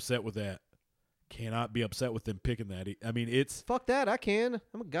 Can't be upset with that. Cannot be upset with them picking that. I mean, it's fuck that. I can.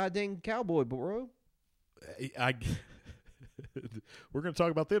 I'm a goddamn cowboy, bro. We're going to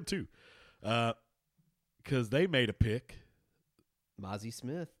talk about them too, because they made a pick. Mozzie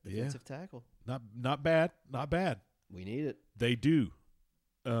Smith, defensive tackle. Not bad. We need it. They do,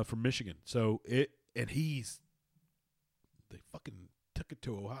 from Michigan. So they fucking took it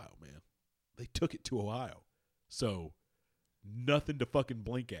to Ohio, man. They took it to Ohio. So nothing to fucking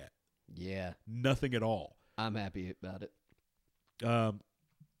blink at. Yeah. Nothing at all. I'm happy about it.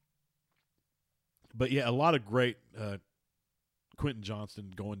 But yeah, a lot of great Quentin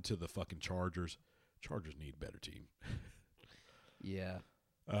Johnston going to the fucking Chargers. Chargers need a better team. Yeah.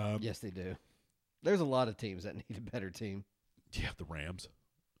 Yes, they do. There's a lot of teams that need a better team. Yeah, the Rams.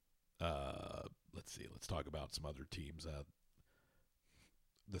 Let's see. Let's talk about some other teams.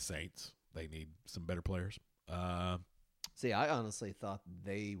 The Saints. They need some better players. See, I honestly thought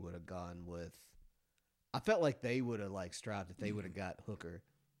they would have gone with. I felt like they would have strived if they would have got Hooker,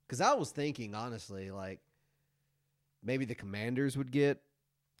 because I was thinking honestly maybe the Commanders would get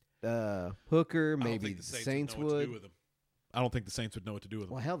Hooker. Maybe the Saints would. I don't think the Saints would know what to do with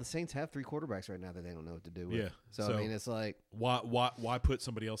him. Well, hell, the Saints have 3 quarterbacks right now that they don't know what to do with. Yeah. So I mean, it's like why put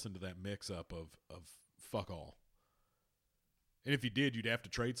somebody else into that mix-up of fuck all? And if you did, you'd have to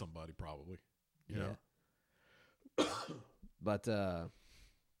trade somebody probably. You know? But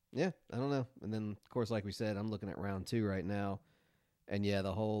yeah, I don't know. And then of course, like we said, I'm looking at round 2 right now, and yeah,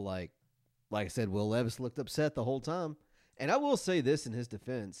 the whole like I said, Will Levis looked upset the whole time. And I will say this in his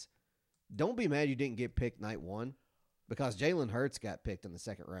defense: don't be mad you didn't get picked night 1. Because Jalen Hurts got picked in the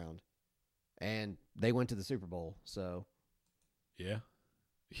 2nd round, and they went to the Super Bowl. So, yeah.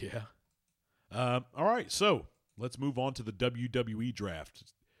 All right, so let's move on to the WWE draft.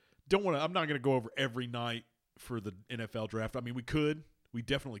 I'm not going to go over every night for the NFL draft. I mean, we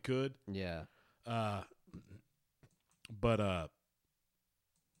definitely could. Yeah. But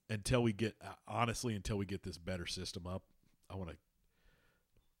until we get this better system up, I want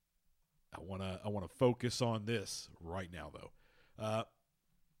to focus on this right now, though.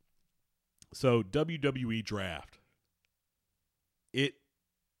 So WWE draft. It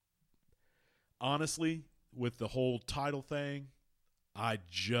honestly, with the whole title thing, I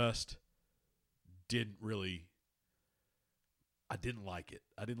just didn't like it.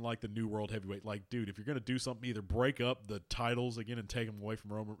 I didn't like the new world heavyweight. Like, dude, if you're gonna do something, either break up the titles again and take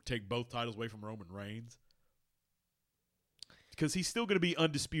both titles away from Roman Reigns, because he's still gonna be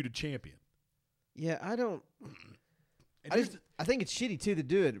undisputed champion. Yeah, I think it's shitty too to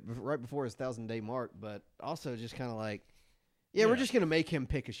do it right before his 1,000-day mark, but also just kind of like, we're just gonna make him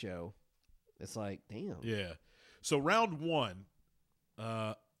pick a show. It's like, damn. Yeah. So round 1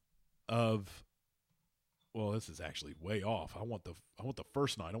 this is actually way off. I want the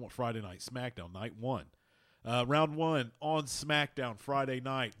first night. I want Friday Night SmackDown, night 1. Round 1 on SmackDown Friday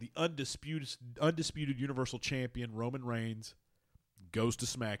night. The undisputed Universal Champion Roman Reigns goes to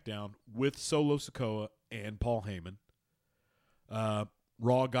SmackDown with Solo Sikoa and Paul Heyman.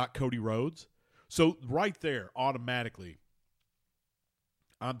 Raw got Cody Rhodes. So right there, automatically,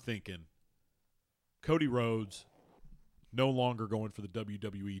 I'm thinking Cody Rhodes no longer going for the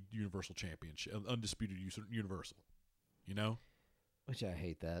WWE Universal Championship, undisputed Universal. You know? Which I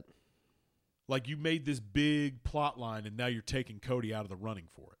hate that. Like, you made this big plot line, and now you're taking Cody out of the running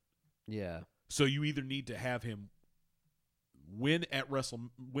for it. Yeah. So you either need to have him win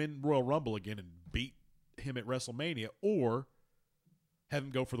Royal Rumble again and beat him at WrestleMania, or have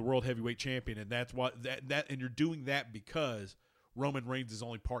him go for the World Heavyweight Champion, and that's why and you're doing that because Roman Reigns is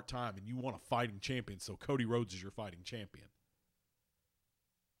only part-time and you want a fighting champion, so Cody Rhodes is your fighting champion.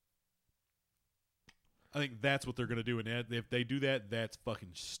 I think that's what they're going to do, and if they do that, that's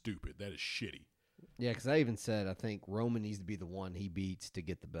fucking stupid. That is shitty. Yeah, because I even said I think Roman needs to be the one he beats to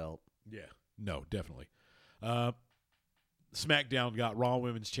get the belt. Yeah, no, definitely. SmackDown got Raw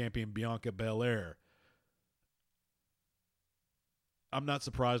Women's Champion Bianca Belair. I'm not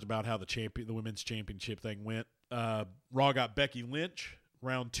surprised about how the women's championship thing went. Raw got Becky Lynch.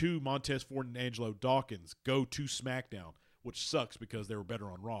 Round 2, Montez Ford and Angelo Dawkins go to SmackDown, which sucks because they were better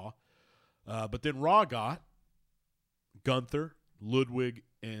on Raw. But then Raw got Gunther, Ludwig,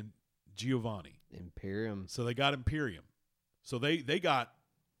 and Giovanni. Imperium. So they got Imperium. So they got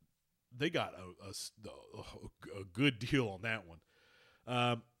a good deal on that one.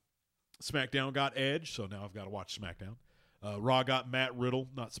 SmackDown got Edge, so now I've got to watch SmackDown. Raw got Matt Riddle.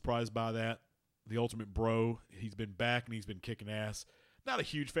 Not surprised by that. The Ultimate Bro. He's been back and he's been kicking ass. Not a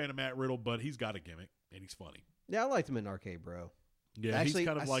huge fan of Matt Riddle, but he's got a gimmick and he's funny. Yeah, I liked him in Arcade Bro. Yeah, actually, he's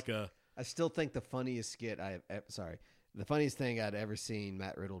kind of like a. I still think the funniest the funniest thing I'd ever seen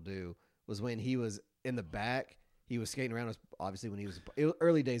Matt Riddle do was when he was in the back. He was skating around, obviously when he was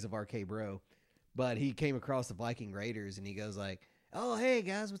early days of Arcade Bro, but he came across the Viking Raiders and he goes like, "Oh, hey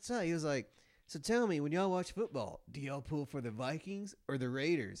guys, what's up?" He was like, "So tell me, when y'all watch football, do y'all pull for the Vikings or the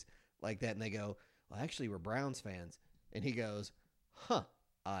Raiders?" Like that, and they go, "Well, actually, we're Browns fans." And he goes, "Huh,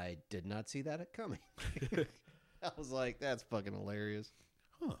 I did not see that coming." I was like, "That's fucking hilarious."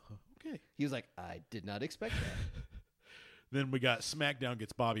 Huh, okay. He was like, "I did not expect that." Then we got SmackDown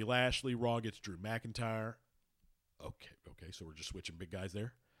gets Bobby Lashley. Raw gets Drew McIntyre. Okay, so we're just switching big guys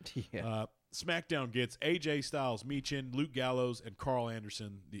there. Yeah. SmackDown gets AJ Styles, Michin, Luke Gallows, and Carl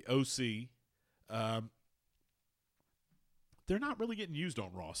Anderson, the OC. They're not really getting used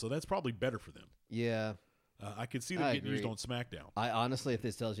on Raw, so that's probably better for them. Yeah. I could see them getting used on SmackDown. I honestly, if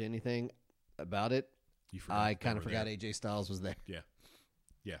this tells you anything about it, I kind of forgot AJ Styles was there. Yeah.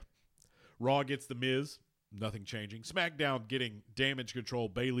 Raw gets The Miz. Nothing changing. SmackDown getting Damage Control,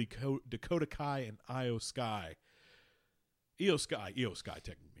 Bayley, Dakota Kai, and Io Sky. Io Sky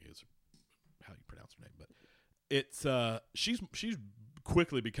technically is how you pronounce her name, but it's she's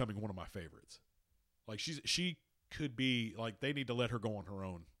quickly becoming one of my favorites. Like she could be like they need to let her go on her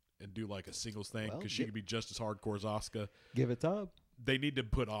own and do like a singles thing because she could be just as hardcore as Asuka. Give it time. They need to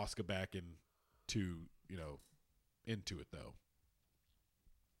put Asuka back into it though.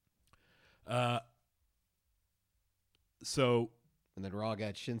 So and then Raw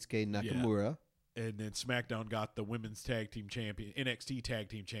got Shinsuke Nakamura. Yeah. And then SmackDown got the women's tag team champion, NXT tag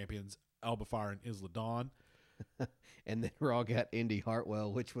team champions, Alba Fire and Isla Dawn. And then Raw got Indy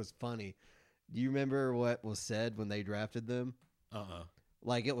Hartwell, which was funny. Do you remember what was said when they drafted them?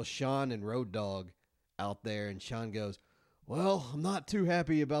 Like it was Sean and Road Dogg out there, and Sean goes, "Well, I'm not too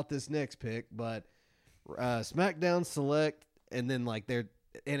happy about this next pick, but SmackDown select," and then like they're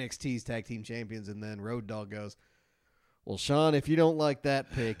NXT's tag team champions, and then Road Dogg goes, "Well, Sean, if you don't like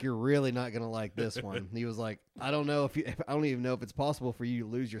that pick, you're really not going to like this one." He was like, I don't even know if it's possible for you to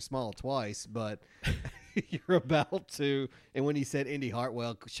lose your small twice, but you're about to. And when he said Indy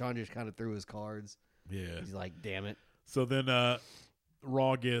Hartwell, Sean just kind of threw his cards. Yeah. He's like, damn it. So then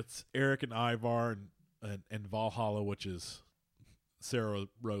Raw gets Eric and Ivar and Valhalla, which is Sarah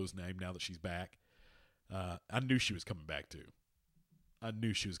Rowe's name now that she's back. I knew she was coming back too.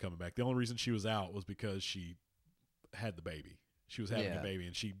 The only reason she was out was because she had the baby. She was having a baby,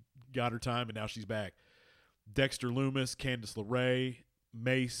 and she got her time, and now she's back. Dexter Lumis, Candice LeRae,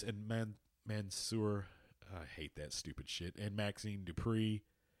 Mace, and Mansoor. I hate that stupid shit. And Maxine Dupree,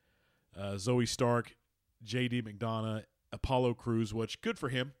 Zoe Stark, J.D. McDonough, Apollo Crews, which good for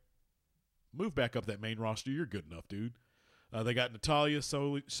him. Move back up that main roster. You're good enough, dude. They got Natalia,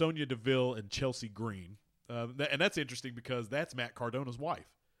 Sonya Deville, and Chelsea Green. And that's interesting because that's Matt Cardona's wife.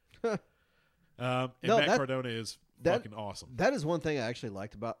 Matt Cardona is fucking awesome. That is one thing I actually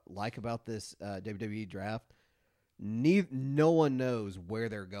like about this WWE draft. No one knows where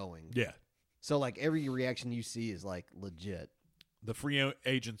they're going. Yeah. So like every reaction you see is like legit. The free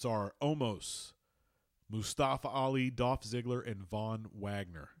agents are Omos, Mustafa Ali, Dolph Ziggler, and Von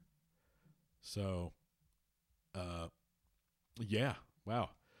Wagner. So, yeah. Wow.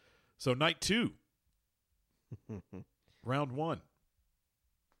 So night 2. Round 1.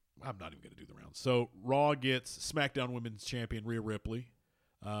 I'm not even going to do the rounds. So Raw gets SmackDown Women's Champion Rhea Ripley.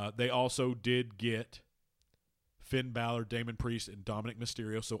 They also did get Finn Balor, Damon Priest, and Dominic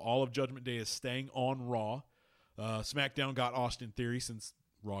Mysterio. So all of Judgment Day is staying on Raw. SmackDown got Austin Theory since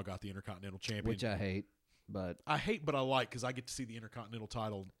Raw got the Intercontinental Champion. Which I hate, but I like because I get to see the Intercontinental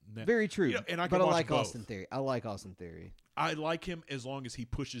title. Very true. And I like Austin Theory. I like Austin Theory. I like him as long as he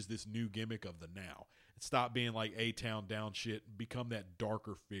pushes this new gimmick of the now. Stop being like A-Town down shit and become that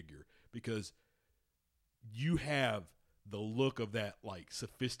darker figure because you have the look of that like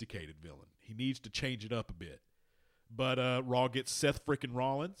sophisticated villain. He needs to change it up a bit. But Raw gets Seth frickin'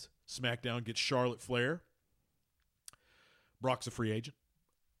 Rollins. SmackDown gets Charlotte Flair. Brock's a free agent.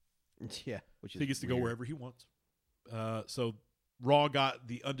 Yeah. Which is he gets to go wherever he wants. So Raw got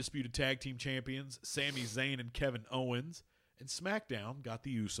the Undisputed Tag Team Champions, Sami Zayn and Kevin Owens. And SmackDown got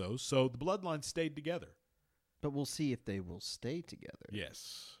the Usos, so the Bloodline stayed together. But we'll see if they will stay together.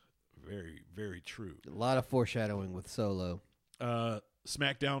 Yes. Very, very true. A lot of foreshadowing with Solo.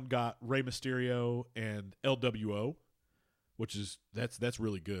 SmackDown got Rey Mysterio and LWO, which is that's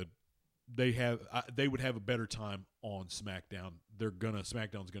really good. They would have a better time on SmackDown.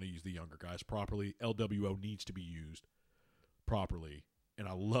 SmackDown's gonna use the younger guys properly. LWO needs to be used properly, and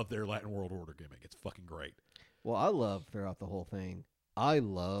I love their Latin World Order gimmick. It's fucking great. Well, I love throughout the whole thing. I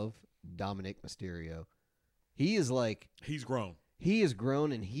love Dominic Mysterio. He's grown. He is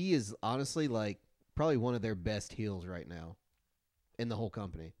grown, and he is honestly like probably one of their best heels right now in the whole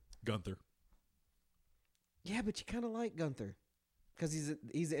company. Gunther. Yeah, but you kind of like Gunther because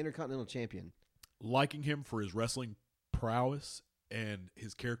he's an Intercontinental Champion. Liking him for his wrestling prowess and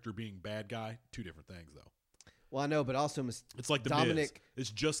his character being bad guy, two different things though. Well, I know, but also it's like the Dominic. Miz. It's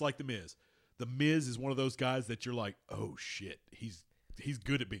just like the Miz. The Miz is one of those guys that you're like, oh shit, he's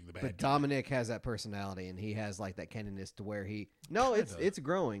good at being the bad guy. But Dominic has that personality, and he has like that candidness to where it's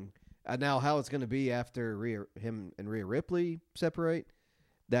growing. Now, how it's going to be after him and Rhea Ripley separate,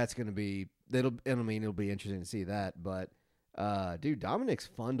 that's going to be it'll be interesting to see that. But dude, Dominic's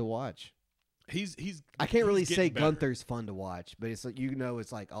fun to watch. I can't really say better. Gunther's fun to watch, but it's like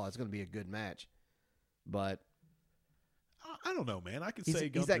it's like it's going to be a good match. But I don't know, man. I can say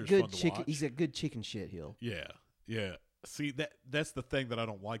Gunther's that good fun to watch. He's a good chicken shit heel. Yeah, yeah. See, that's the thing that I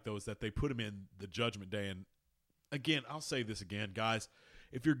don't like, though, is that they put him in the Judgment Day. And, again, I'll say this again, guys.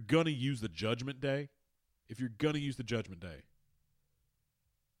 If you're going to use the Judgment Day,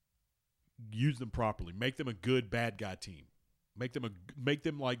 use them properly. Make them a good bad guy team. Make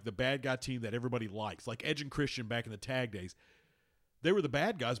them like the bad guy team that everybody likes. Like Edge and Christian back in the tag days. They were the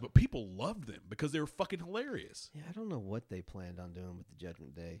bad guys, but people loved them because they were fucking hilarious. Yeah, I don't know what they planned on doing with the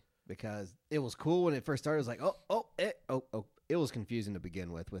Judgment Day because it was cool when it first started. It was like, oh. It was confusing to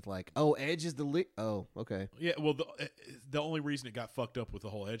begin with like, oh, Edge is the lead. Oh, okay. Yeah, well, the only reason it got fucked up with the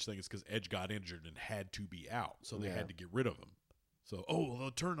whole Edge thing is because Edge got injured and had to be out, so they had to get rid of him. So,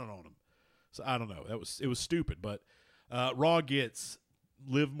 they'll turn it on him. So I don't know. It was stupid, but Raw gets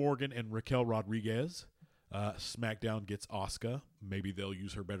Liv Morgan and Raquel Rodriguez. SmackDown gets Asuka. Maybe they'll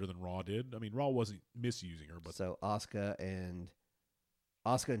use her better than Raw did. I mean, Raw wasn't misusing her, but so Asuka and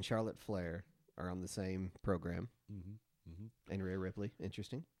Charlotte Flair are on the same program. And Rhea Ripley,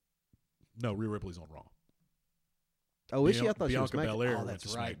 interesting. No, Rhea Ripley's on Raw. Oh, is she? I thought Bianca she was Belair. Oh,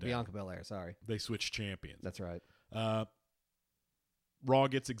 that's right. Bianca Belair. Sorry, they switched champions. That's right. Raw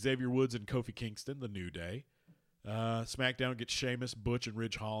gets Xavier Woods and Kofi Kingston, the New Day. SmackDown gets Sheamus, Butch, and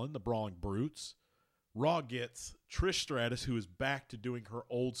Ridge Holland, the Brawling Brutes. Raw gets Trish Stratus, who is back to doing her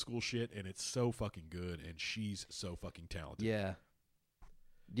old school shit, and it's so fucking good, and she's so fucking talented.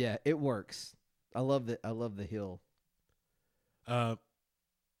 Yeah, it works. I love the heel. SmackDown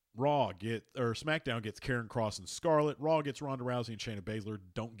gets Karen Cross and Scarlett. Raw gets Ronda Rousey and Shayna Baszler.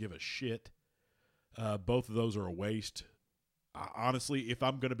 Don't give a shit. Both of those are a waste. Honestly, if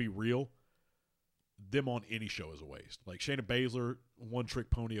I'm going to be real, them on any show is a waste. Like Shayna Baszler, one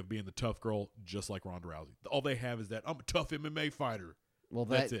trick pony of being the tough girl, just like Ronda Rousey. All they have is that I'm a tough MMA fighter. Well,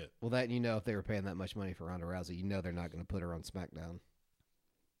 that's it. Well, if they were paying that much money for Ronda Rousey, they're not going to put her on SmackDown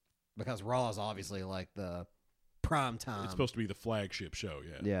because Raw is obviously like the prime time. It's supposed to be the flagship show.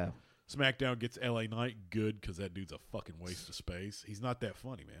 Yeah. SmackDown gets LA Knight. Good, because that dude's a fucking waste of space. He's not that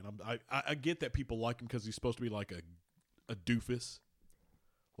funny, man. I get that people like him because he's supposed to be like a doofus,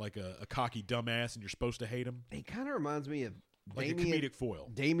 like a cocky dumbass, and you're supposed to hate him. He kind of reminds me of like a comedic foil.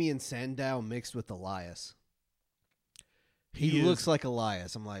 Damien Sandow mixed with Elias. He looks like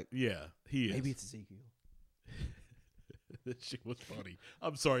Elias. I'm like, yeah, he is. Maybe it's Ezekiel. That shit was funny.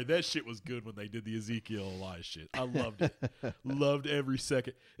 I'm sorry. That shit was good when they did the Ezekiel Elias shit. I loved it. Loved every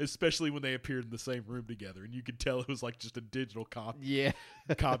second, especially when they appeared in the same room together. And you could tell it was like just a digital copy. Yeah.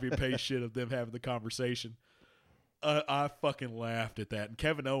 Copy and paste shit of them having the conversation. I fucking laughed at that. And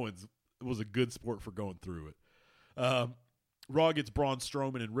Kevin Owens was a good sport for going through it. Raw gets Braun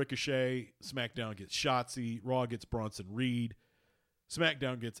Strowman and Ricochet. SmackDown gets Shotzi. Raw gets Bronson Reed.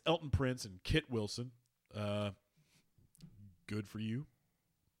 SmackDown gets Elton Prince and Kit Wilson. Good for you.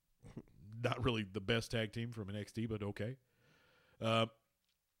 Not really the best tag team from NXT, but okay.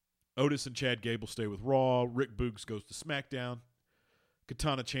 Otis and Chad Gable stay with Raw. Rick Boogs goes to SmackDown.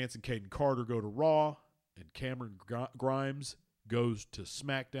 Katana Chance and Caden Carter go to Raw. And Cameron Grimes goes to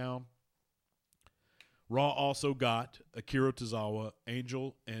SmackDown. Raw also got Akira Tozawa,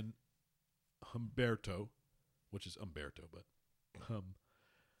 Angel, and Humberto, which is Umberto, but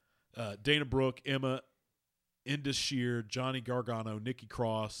Dana Brooke, Emma, Indus Shear, Johnny Gargano, Nikki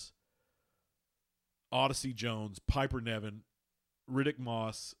Cross, Odyssey Jones, Piper Nevin, Riddick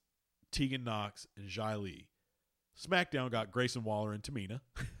Moss, Tegan Knox, and Jai Lee. SmackDown got Grayson Waller and Tamina,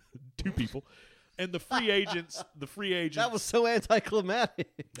 2 people. And the free agents That was so anticlimactic.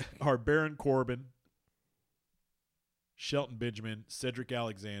 are Baron Corbin, Shelton Benjamin, Cedric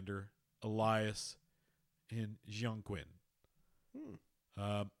Alexander, Elias, and Jiang Quinn.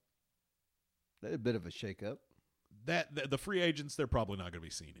 That's a bit of a shakeup. The free agents, they're probably not going to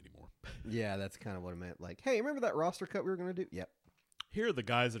be seen anymore. Yeah, that's kind of what I meant. Like, hey, remember that roster cut we were going to do? Yep. Here are the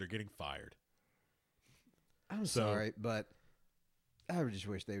guys that are getting fired. I'm sorry, but I just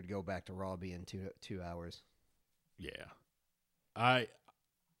wish they would go back to Raw being 2 hours. Yeah. I'd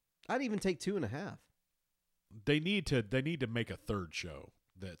even take 2.5. They need to make a third show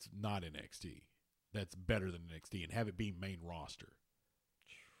that's not NXT, that's better than NXT, and have it be main roster.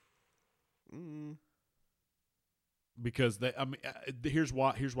 Because here's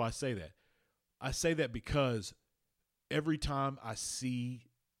why I say that. I say that because every time I see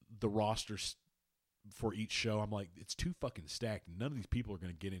the roster for each show, I'm like, it's too fucking stacked. None of these people are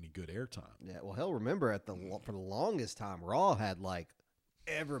going to get any good airtime. Yeah, well, hell, remember for the longest time, Raw had like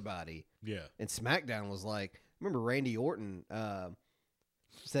everybody. Yeah, and SmackDown was like, remember Randy Orton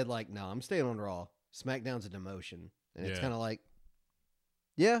said like, no, I'm staying on Raw. SmackDown's a demotion, and it's kind of like,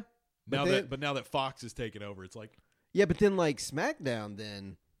 yeah. Now that Fox is taking over, it's like, yeah, but then like SmackDown,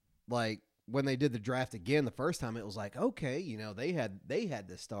 then like when they did the draft again the first time, it was like, okay, they had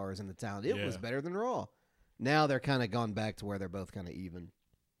the stars and the talent. It was better than Raw. Now they're kind of gone back to where they're both kind of even.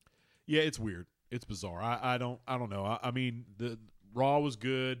 Yeah, it's weird. It's bizarre. I don't know. I mean, the Raw was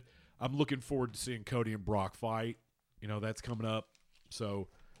good. I'm looking forward to seeing Cody and Brock fight. That's coming up. So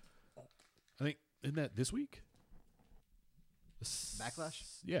I think, isn't that this week? Backlash?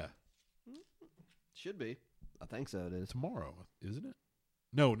 Yeah. Should be. I think so. It is. Tomorrow, isn't it?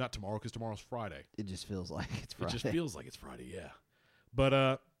 No, not tomorrow, because tomorrow's Friday. It just feels like it's Friday. It just feels like it's Friday, yeah. But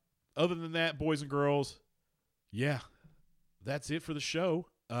other than that, boys and girls, yeah, that's it for the show.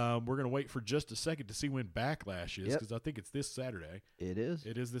 We're going to wait for just a second to see when Backlash is, because I think it's this Saturday. It is.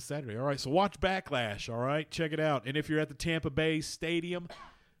 It is this Saturday. All right, so watch Backlash, all right? Check it out. And if you're at the Tampa Bay Stadium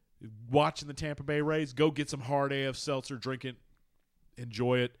watching the Tampa Bay Rays, go get some hard AF seltzer, drink it,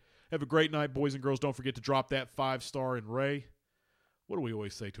 enjoy it. Have a great night, boys and girls. Don't forget to drop that 5-star in Ray. What do we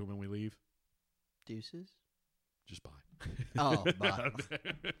always say to him when we leave? Deuces? Just bye. Oh, bye.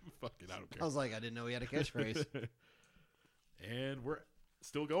 Fucking, I don't care. I was like, I didn't know he had a catchphrase. And we're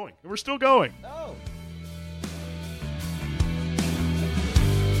still going. And we're still going. Oh.